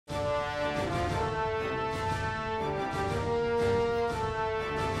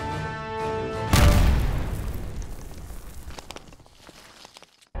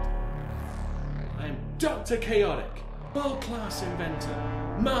Dr. Chaotic, world-class inventor,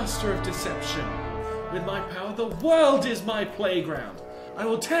 master of deception. With my power, the world is my playground. I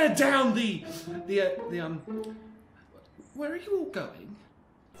will tear down where are you all going?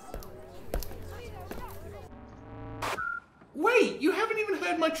 Wait, you haven't even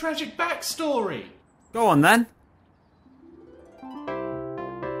heard my tragic backstory! Go on then.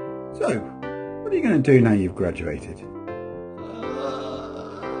 So, what are you going to do now you've graduated?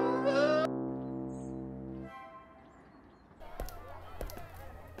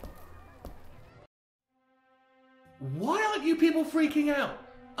 Why aren't you people freaking out?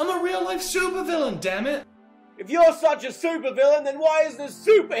 I'm a real-life supervillain, damn it! If you're such a supervillain, then why isn't a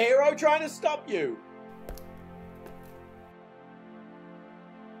superhero trying to stop you?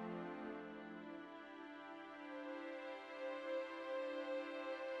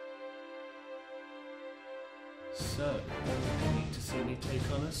 So, you need to see me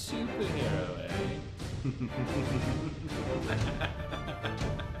take on a superhero, eh?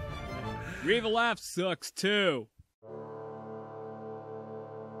 Reva Laugh sucks too.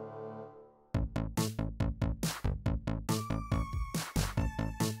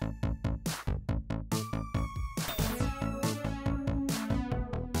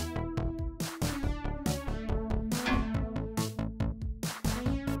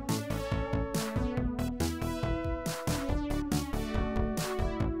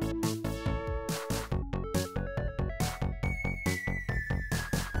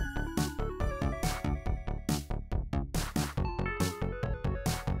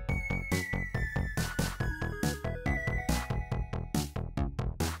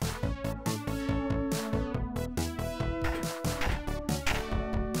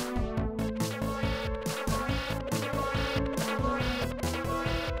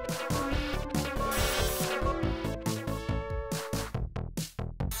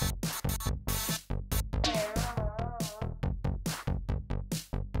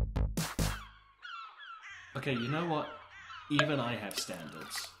 Okay, you know what? Even I have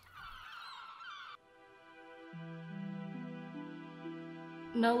standards.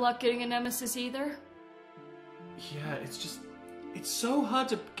 No luck getting a Nemesis either? Yeah, it's so hard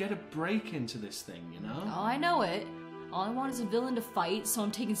to get a break into this thing, you know? Oh, I know it. All I want is a villain to fight, so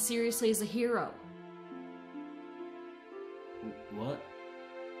I'm taken seriously as a hero. What?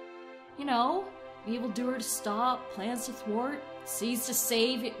 You know, evildoer to stop, plans to thwart, seeds to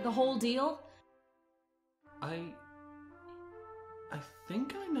save, the whole deal. I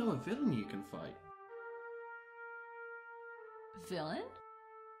think I know a villain you can fight. Villain?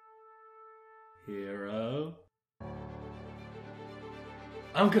 Hero?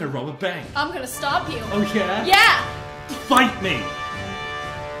 I'm gonna rob a bank. I'm gonna stop you. Oh yeah? Yeah! Fight me!